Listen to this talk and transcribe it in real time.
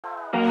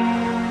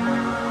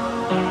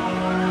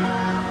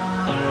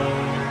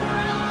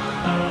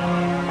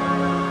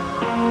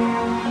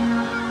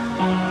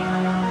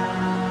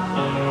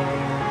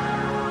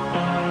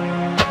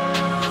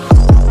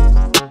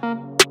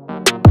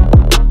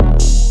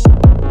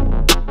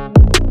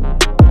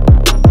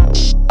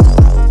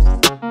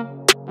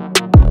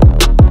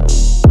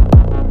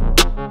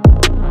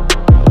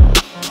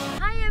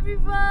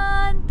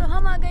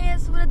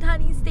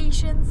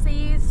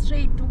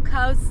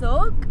Khao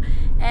Sok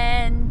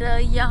and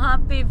यहाँ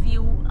पे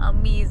view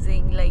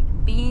amazing, like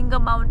being a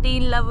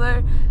mountain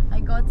lover I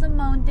got some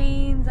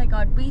mountains, I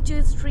got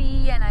beaches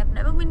free and I've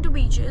never been to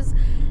beaches,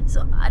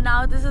 so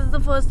now this is the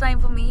first time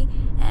for me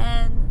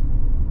and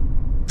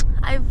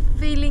I'm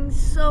feeling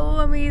so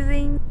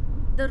amazing.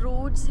 The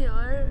roads here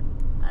are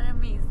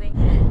amazing.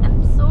 I'm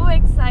so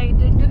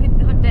excited to hit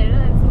the hotel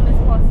as soon as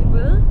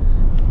possible.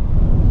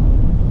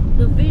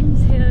 The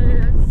winds here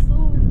are so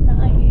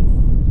nice.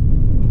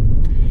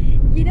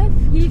 ये ना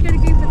feel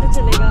करके ही पता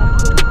चलेगा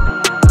आपको.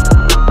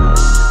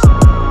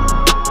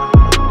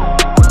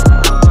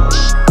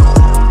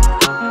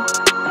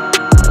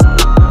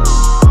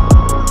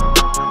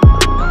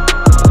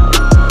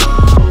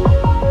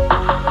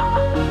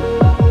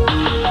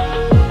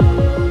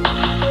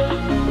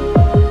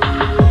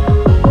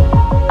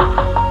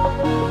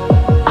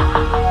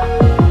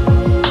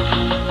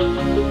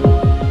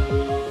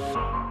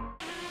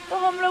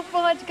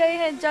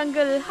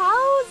 Jungle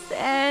house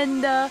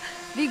and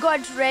we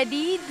got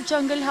ready. The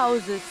jungle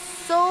house is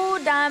so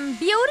damn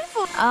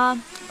beautiful.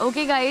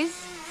 Okay guys,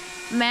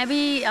 मैं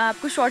भी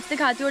आपको shots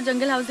दिखाती हूँ और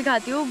जंगल हाउस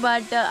दिखाती हूँ,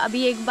 बट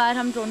अभी एक बार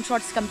हम ड्रोन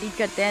शॉट्स कंप्लीट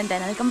करते हैं,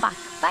 then I come back.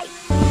 Bye.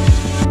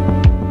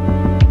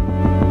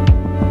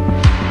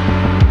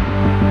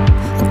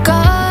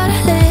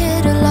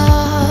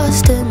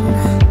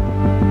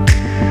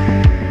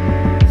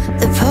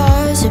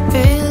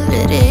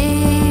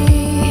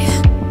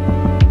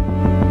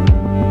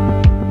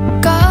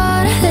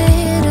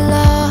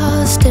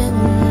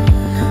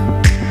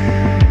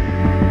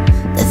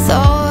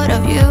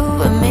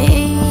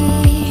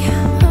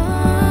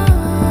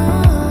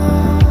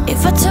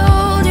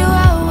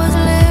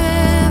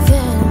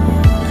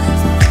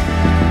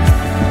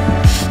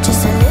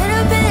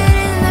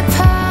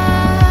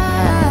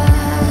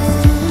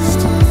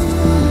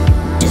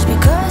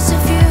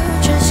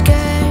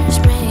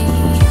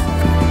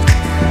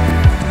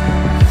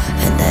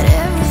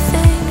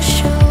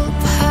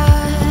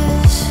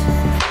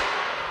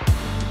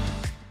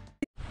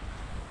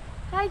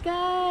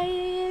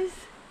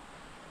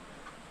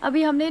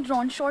 अभी हमने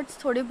ड्रोन शॉट्स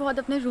थोड़े बहुत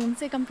अपने रूम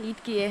से कंप्लीट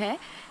किए हैं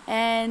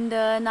एंड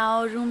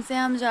नाउ रूम से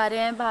हम जा रहे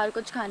हैं बाहर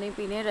कुछ खाने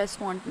पीने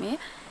रेस्टोरेंट में.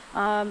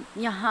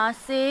 यहाँ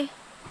से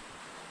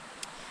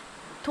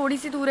थोड़ी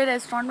सी दूर है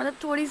रेस्टोरेंट, मतलब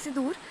थोड़ी सी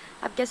दूर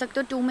आप कह सकते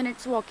हो 2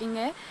 मिनट्स वॉकिंग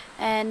है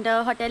एंड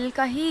होटल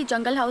का ही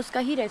जंगल हाउस का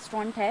ही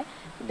रेस्टोरेंट है.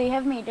 They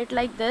have made it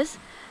like this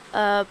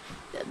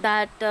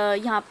that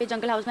यहाँ पे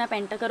जंगल हाउस में आप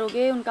एंटर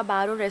करोगे, उनका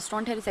बार और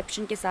रेस्टोरेंट है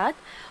रिसेप्शन के साथ,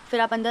 फिर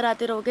आप अंदर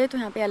आते रहोगे तो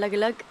यहाँ पे अलग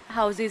अलग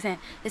हाउसेस हैं.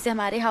 जैसे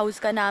हमारे हाउस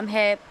का नाम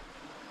है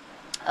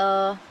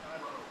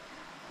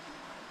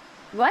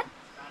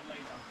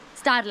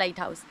स्टारलाइट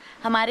हाउस.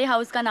 हमारे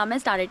हाउस का नाम है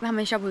स्टारलाइट, मैं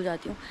हमेशा भूल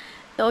जाती हूँ.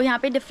 तो यहाँ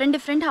पे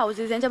डिफरेंट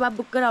हाउसेस हैं. जब आप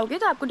बुक कराओगे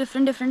तो आपको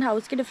डिफरेंट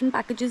हाउस के डिफरेंट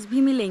पैकेजेस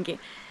भी मिलेंगे.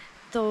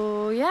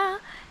 तो या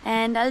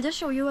and I just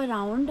show you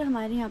around.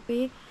 हमारे यहाँ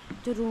पे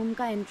जो रूम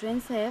का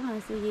एंट्रेंस है वहाँ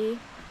से ये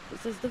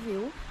this is the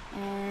view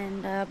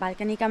and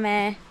balcony का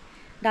मैं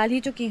डाल ही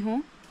चुकी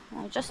हूँ.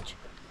 Just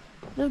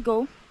will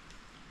go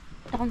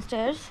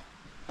downstairs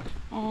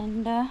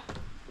and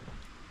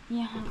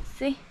यहाँ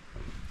से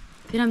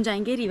फिर हम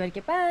जाएंगे रिवर के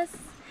पास.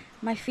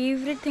 My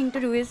favourite thing to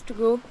do is to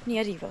go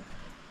near river.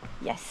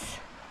 Yes.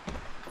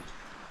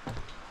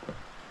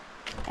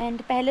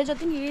 And पहले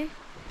जतिन ये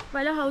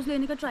वाला हाउस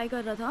लेने का ट्राई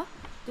कर रहा था.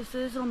 This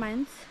is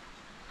romance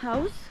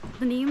house.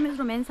 The name is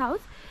romance house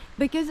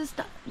because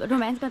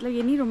romance मतलब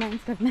ये नहीं रोमांस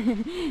करना है.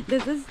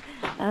 This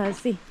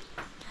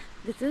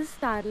is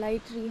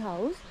starlight tree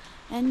house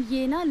and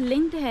ये ना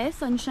लिंक्ड है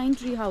सनशाइन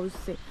ट्री हाउस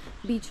से.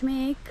 बीच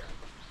में एक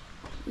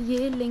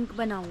ये लिंक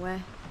बना हुआ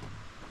है,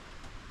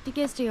 ठीक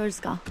है, स्टेयर्स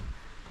का.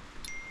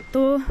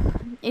 तो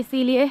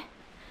इसीलिए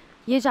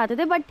ये चाहते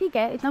थे, बट ठीक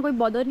है, इतना कोई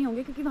बॉदर नहीं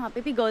होंगे क्योंकि वहाँ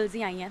पे भी गर्ल्स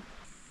ही आई हैं.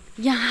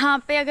 यहाँ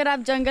पे अगर आप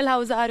जंगल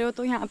हाउस आ रहे हो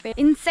तो यहाँ पे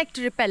इंसेक्ट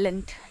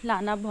रिपेलेंट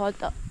लाना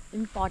बहुत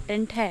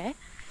इम्पॉर्टेंट है.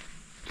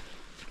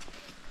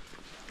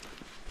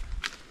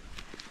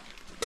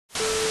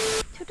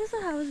 छोटा सा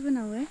हाउस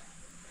बना हुआ है.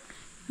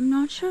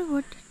 Not sure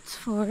what it's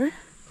for.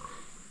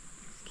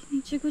 इसके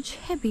नीचे कुछ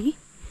है भी.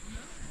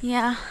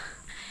 या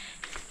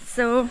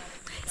so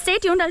stay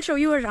tuned, I will show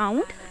you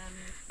around.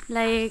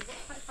 Like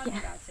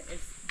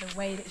the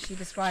way that she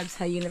describes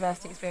her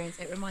university experience,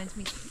 it reminds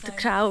me so the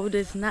crowd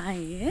is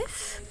nice.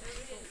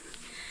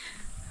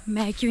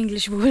 मैं क्यों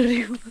इंग्लिश बोल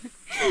रही हूँ.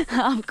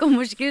 आपको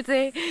मुश्किल से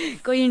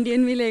कोई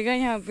इंडियन मिलेगा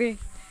यहाँ पे.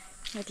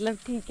 मतलब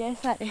ठीक है,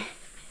 सारे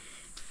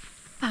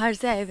बाहर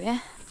से आए हुए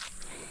हैं.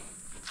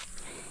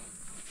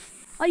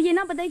 और ये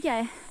ना पता है क्या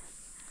है,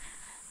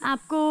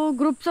 आपको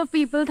ग्रुप्स ऑफ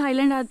पीपल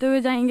थाईलैंड आते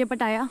हुए जाएंगे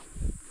पटाया,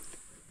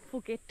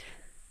 Phuket.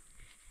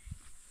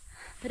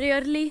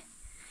 Rarely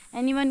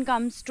anyone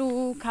comes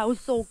to Khao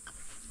Sok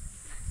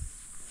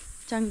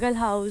Jungle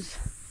House,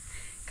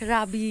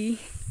 Krabi.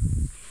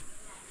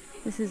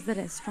 This is the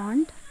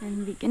restaurant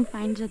and we can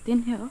find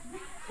Jatin here.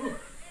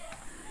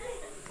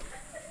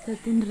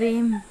 Jatin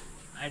Rame.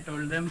 I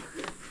told them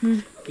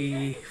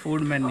ki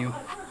food menu.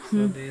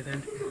 So they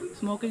said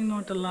smoking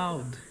not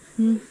allowed.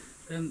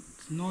 Then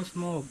no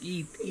smoke,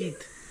 eat.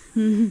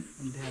 And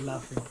they are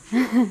laughing.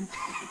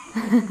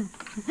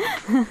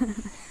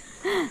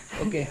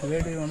 Okay,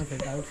 where do you want to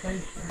sit?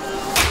 Outside?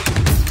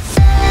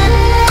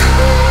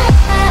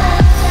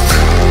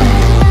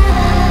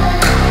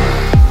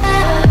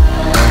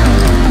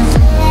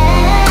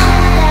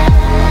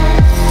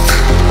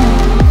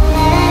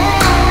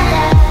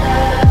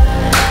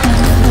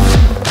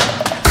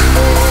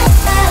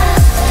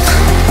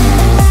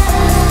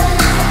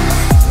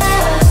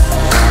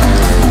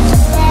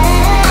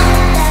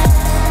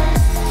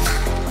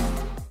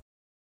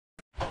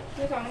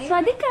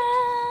 Swadika.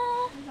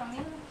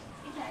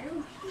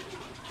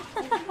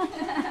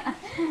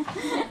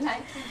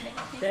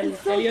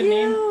 Tell your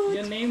name.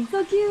 Your name.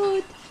 So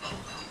cute.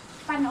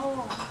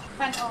 Fano.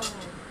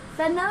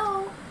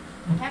 Fano.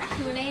 Have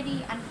two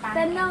lady and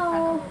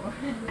Fano.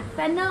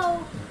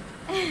 Fano.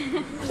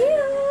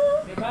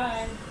 Cute.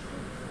 Bye.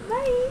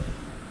 Bye.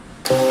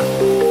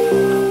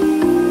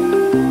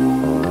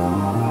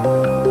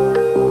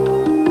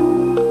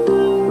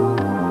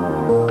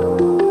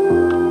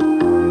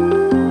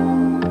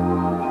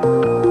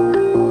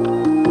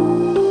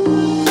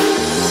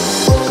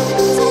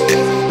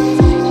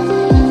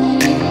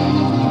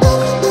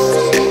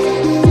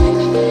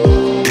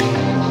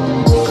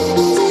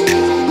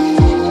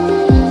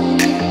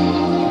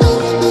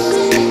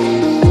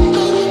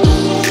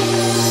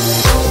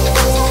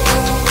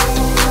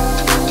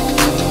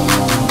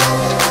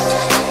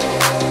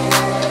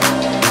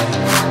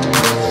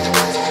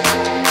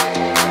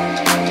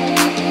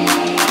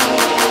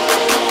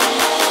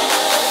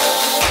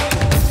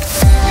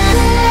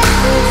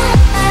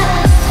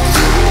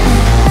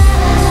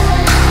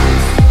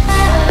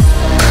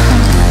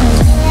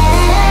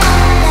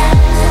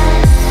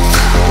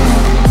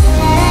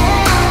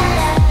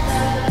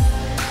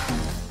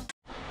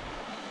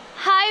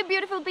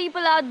 Beautiful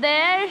people out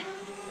there.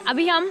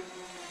 अभी हम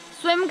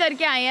swim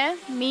करके आए हैं,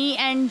 me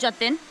and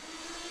Jatin.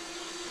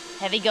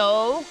 Here we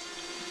go.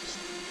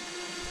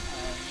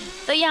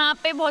 तो यहाँ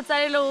पे बहुत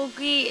सारे लोगों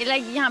की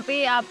यहाँ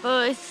पे आप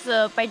इस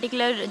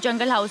पर्टिकुलर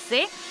जंगल हाउस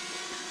से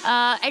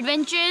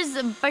एडवेंचर्स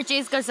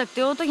परचेज कर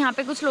सकते हो. तो यहाँ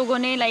पे कुछ लोगों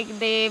ने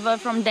दे वर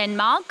फ्रॉम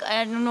डेनमार्क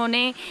एंड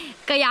उन्होंने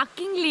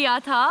कयाकिंग लिया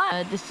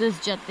था. This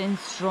is Jatin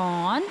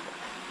स्ट्रॉन.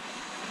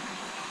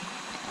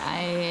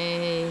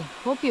 I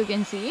hope you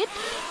can see it.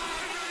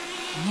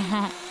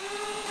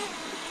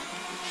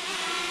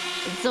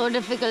 It's so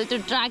difficult to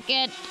track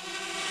it.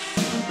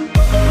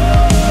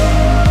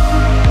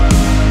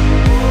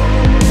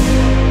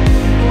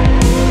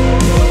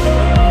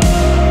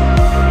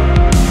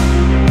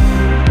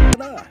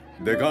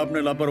 देखा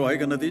आपने लापरवाही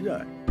का नतीजा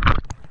है.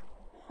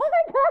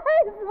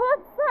 Guys,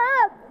 what's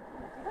up?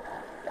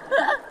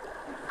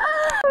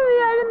 We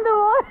are in the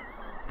water.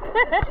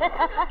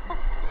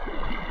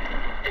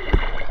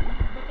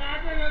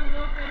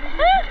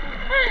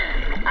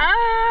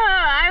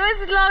 I was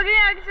vlogging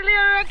actually,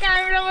 or my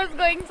camera was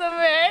going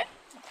somewhere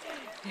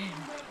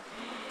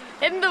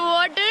in the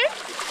water,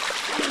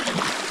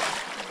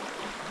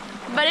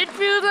 but it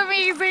feels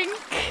amazing.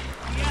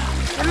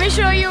 Let me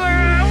show you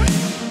around.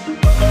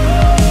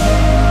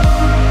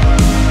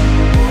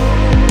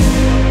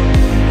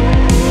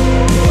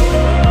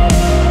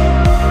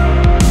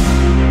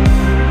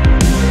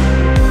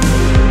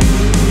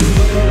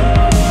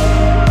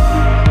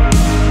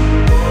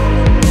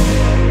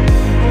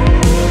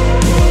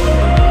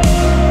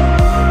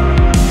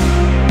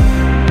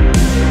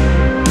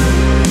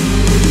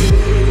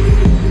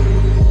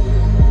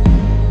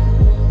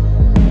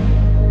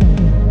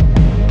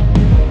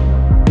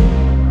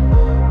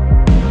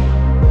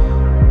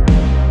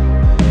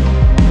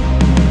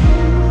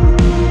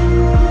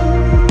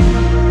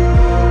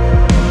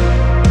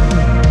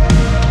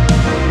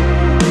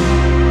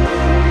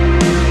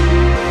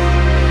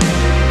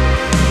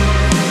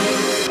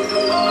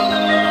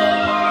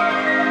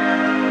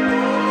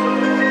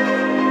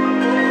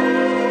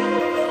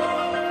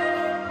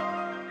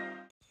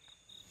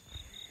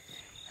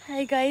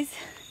 Hi guys,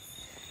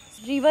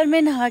 river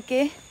में नहा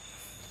के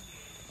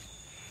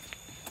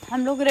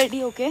हम लोग ready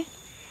होके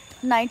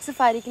night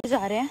safari के लिए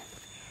जा रहे हैं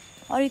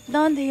और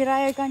इतना अंधेरा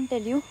है, आई कांट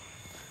टेल यू,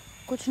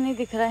 कुछ नहीं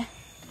दिख रहा है.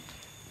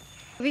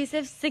 अभी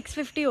सिर्फ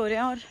 6:50 हो रहे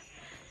हैं और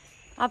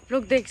आप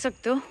लोग देख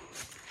सकते हो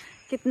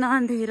कितना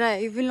अंधेरा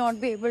है. You will not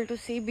be able to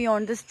see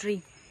beyond this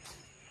tree,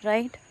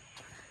 right.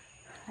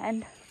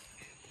 And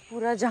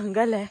पूरा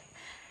जंगल है.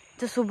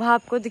 जो सुबह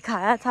आपको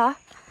दिखाया था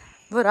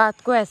वो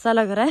रात को ऐसा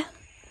लग रहा है.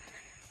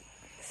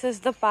 This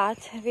is the path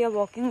we are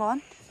walking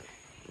on.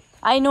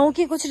 I know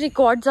कि कुछ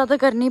रिकॉर्ड ज़्यादा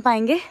कर नहीं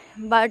पाएंगे,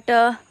 बट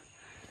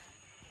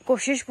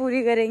कोशिश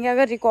पूरी करेंगे.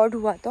 अगर रिकॉर्ड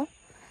हुआ तो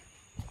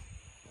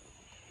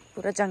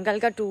पूरा जंगल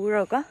का टूर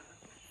होगा.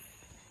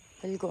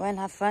 We'll go and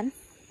have fun.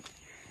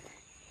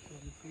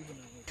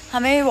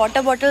 हमें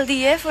वाटर बॉटल दी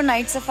है फॉर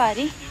नाइट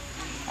सफारी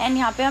एंड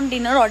यहाँ पे हम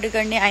डिनर ऑर्डर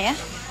करने आए हैं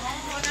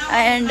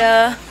एंड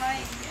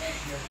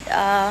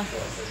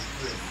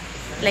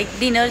लाइक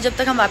डिनर जब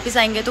तक हम वापस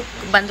आएंगे तो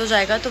बंद हो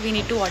जाएगा तो we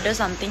need to order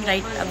something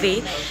right away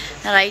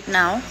right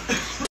now.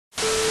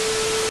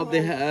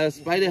 The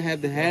spider have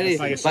the hairy,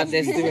 but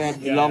they still have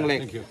the long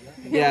leg.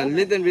 Yeah,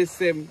 little bit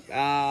same,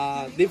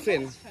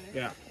 different.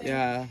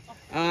 Yeah.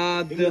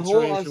 The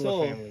whole also,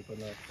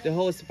 the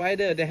whole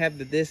spider they have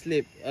the dead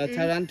sleep.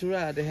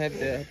 Tarantula they have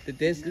the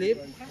dead sleep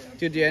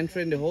to the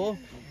entrance the hole,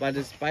 but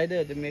the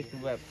spider they make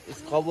the web.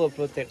 It's cover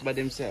protect by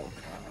themselves.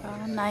 Oh,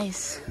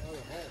 nice.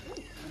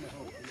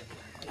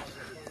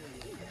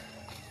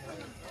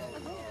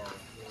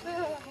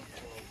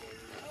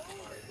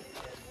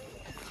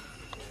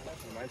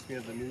 Reminds me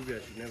of the movie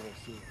that you've never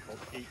seen called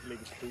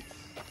Eight-Legged Freaks.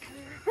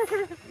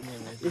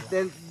 If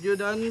then you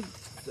don't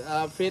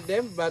feed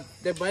them, but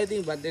they're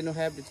biting, but they don't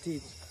have the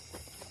teeth.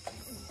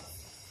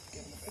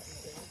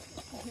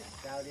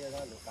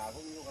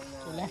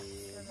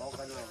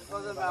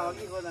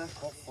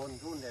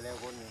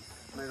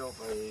 ไม่รู้ไ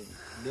ป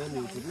เดินอ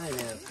ยู่จุดไหนเ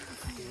นี่ย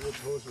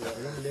โทรสวย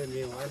เดินเ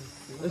ร็วอัน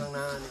ข้างห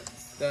น้าเนี่ย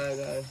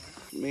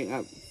Make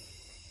up.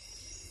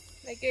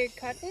 Like a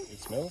cotton? It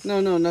smells. No,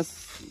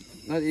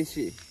 not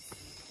easy.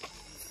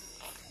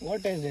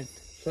 What is it?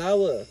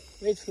 Flower.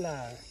 Which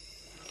flower?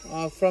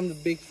 From the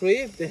big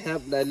tree, they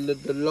have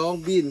the long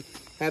bean,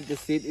 have the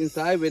seed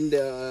inside. When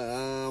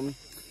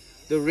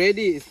the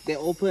ready is they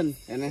open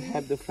and then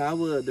have the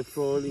flower, the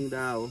falling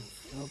down.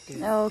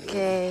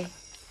 Okay.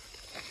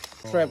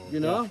 Trap, you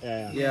know?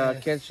 Yeah.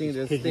 Catching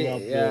the Picking stick. up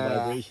the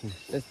vibration.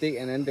 The stick,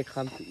 and then they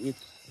come to eat.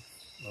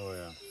 Oh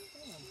yeah.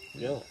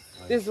 Yeah.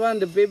 This one,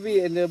 the baby,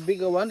 and the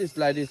bigger one is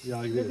like this.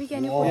 Baby,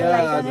 can you put a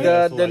light on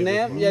it? The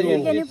name. Yeah,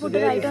 Can you put a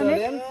light on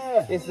it?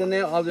 It's the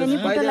name of the Can you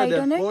put a spider, light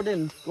on the it?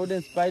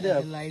 golden spider.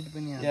 Light bhi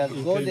nahi Yeah,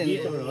 golden.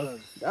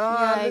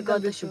 I got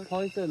the shoot.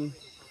 Poison.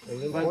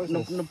 But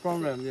no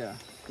problem. Yeah,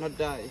 not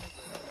die.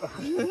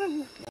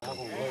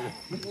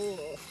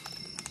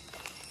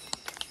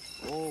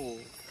 Oh,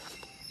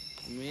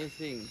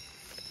 amazing.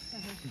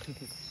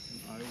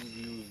 I would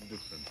use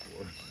different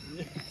words.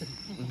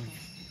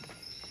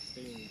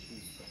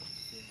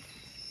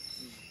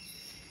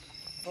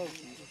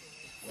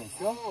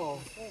 Oh,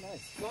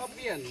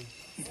 scorpion.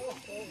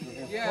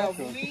 Yeah,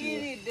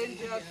 really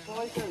dangerous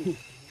poison.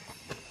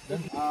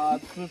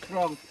 Too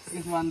strong.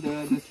 This one,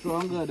 the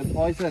stronger the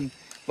poison,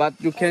 but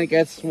you can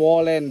get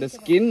swollen the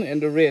skin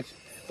and the red.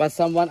 But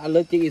someone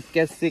allergic is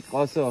get sick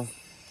also.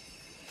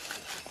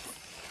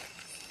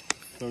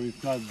 So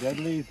it's not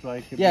deadly. It's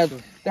like Yeah,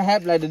 they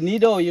have like the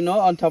needle, you know,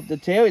 on top of the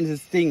tail and the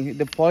sting,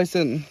 the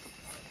poison.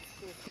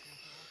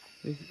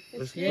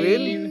 It's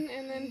green,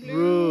 And then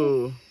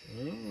blue.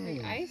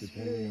 like ice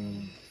blue.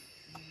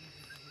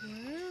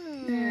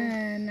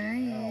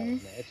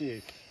 Nice.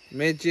 magic.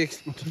 Magic.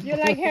 You're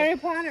like Harry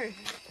Potter.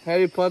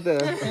 Harry Potter.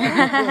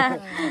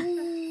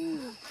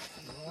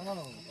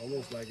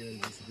 Almost like an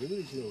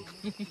invisibility cloak.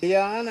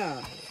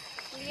 Liana.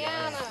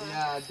 Liana.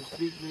 Yeah, the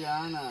big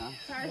liana.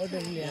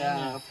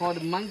 Yeah, for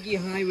the monkey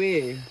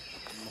highway.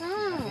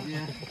 Oh.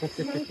 Yeah.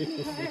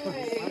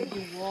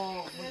 Monkey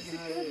walk.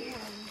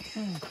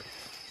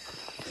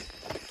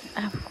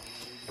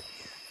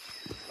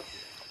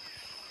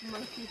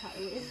 Monkey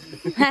highway.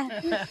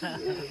 Monkey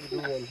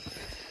highway.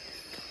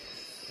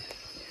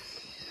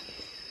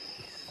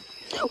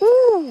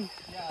 Ooh.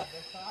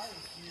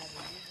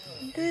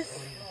 This.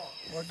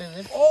 What is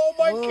it? Oh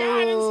my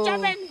God, it's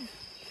jumping.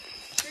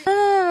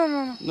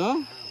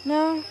 No?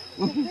 No.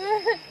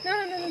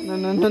 No,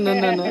 no.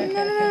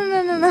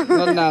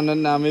 Not now, not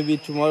now. Maybe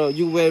tomorrow.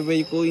 You where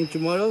you going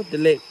tomorrow? The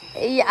lake.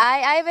 Yeah,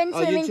 I went Oh,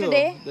 you swimming too?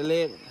 today. The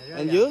lake.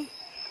 And you?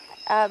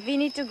 We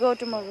need to go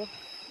tomorrow.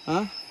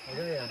 Huh?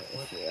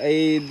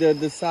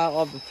 The sound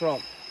of the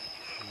frog.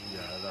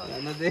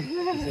 Yeah,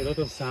 There's a lot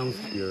of sounds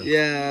here.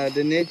 yeah,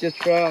 the nature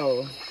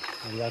trail.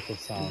 A lot of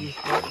sounds.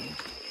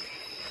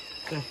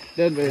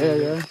 That way,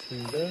 yeah.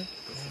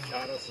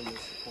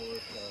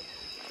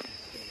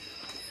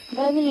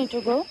 Where we need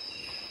to go?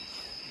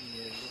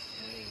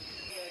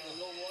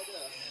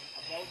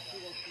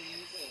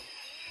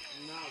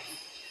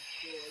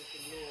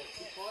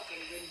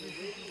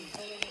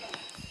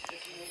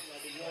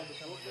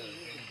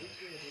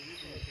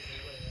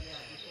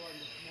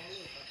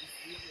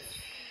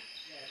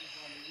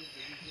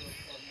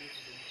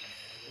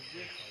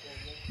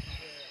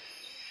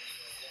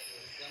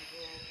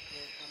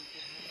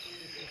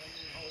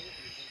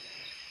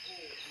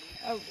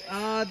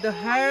 The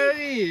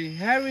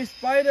hairy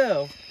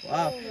spider.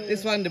 Wow,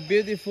 this one, the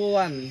beautiful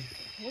one.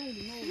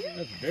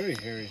 That's very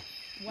hairy.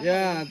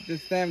 Yeah,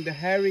 this time the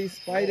hairy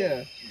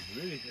spider. It's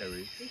really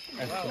hairy.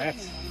 And flat.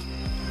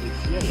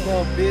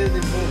 So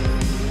beautiful.